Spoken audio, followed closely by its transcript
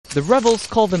The rebels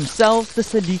call themselves the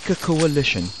Seleka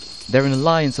Coalition. They're an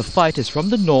alliance of fighters from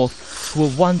the north who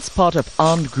were once part of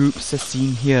armed groups as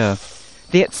seen here.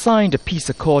 They had signed a peace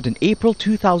accord in April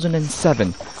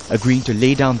 2007, agreeing to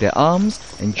lay down their arms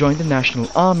and join the National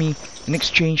Army in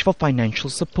exchange for financial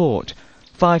support.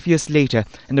 5 years later,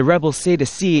 and the rebels say the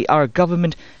C.A.R.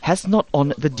 government has not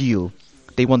honored the deal.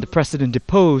 They want the president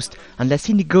deposed unless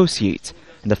he negotiates,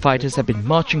 and the fighters have been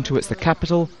marching towards the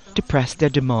capital to press their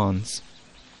demands.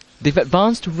 They've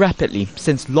advanced rapidly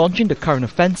since launching the current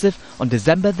offensive on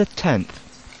December the 10th.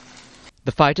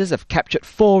 The fighters have captured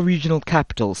 4 regional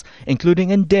capitals, including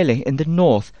Ndele in the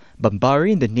north,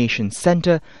 Bambari in the nation's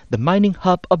centre, the mining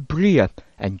hub of Bria,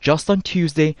 and just on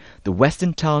Tuesday, the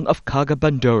western town of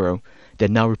Kagabandoro. They're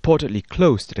now reportedly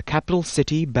close to the capital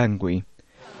city, Bangui.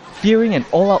 Fearing an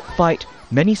all-out fight,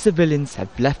 many civilians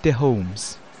have left their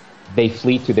homes. They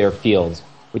flee to their fields,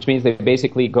 which means they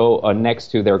basically go next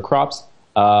to their crops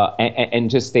and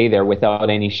just stay there without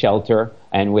any shelter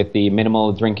and with the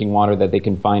minimal drinking water that they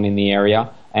can find in the area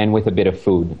and with a bit of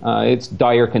food. It's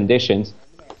dire conditions.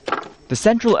 The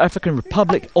Central African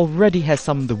Republic already has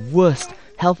some of the worst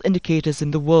health indicators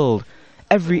in the world.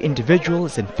 Every individual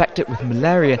is infected with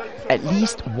malaria at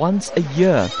least once a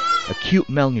year. Acute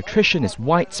malnutrition is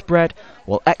widespread,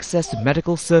 while access to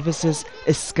medical services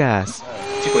is scarce.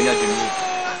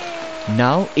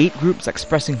 Now, 8 groups are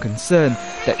expressing concern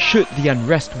that should the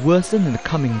unrest worsen in the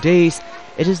coming days,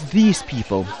 it is these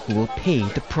people who will pay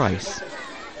the price.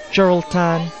 Gerald,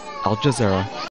 Al Jazeera.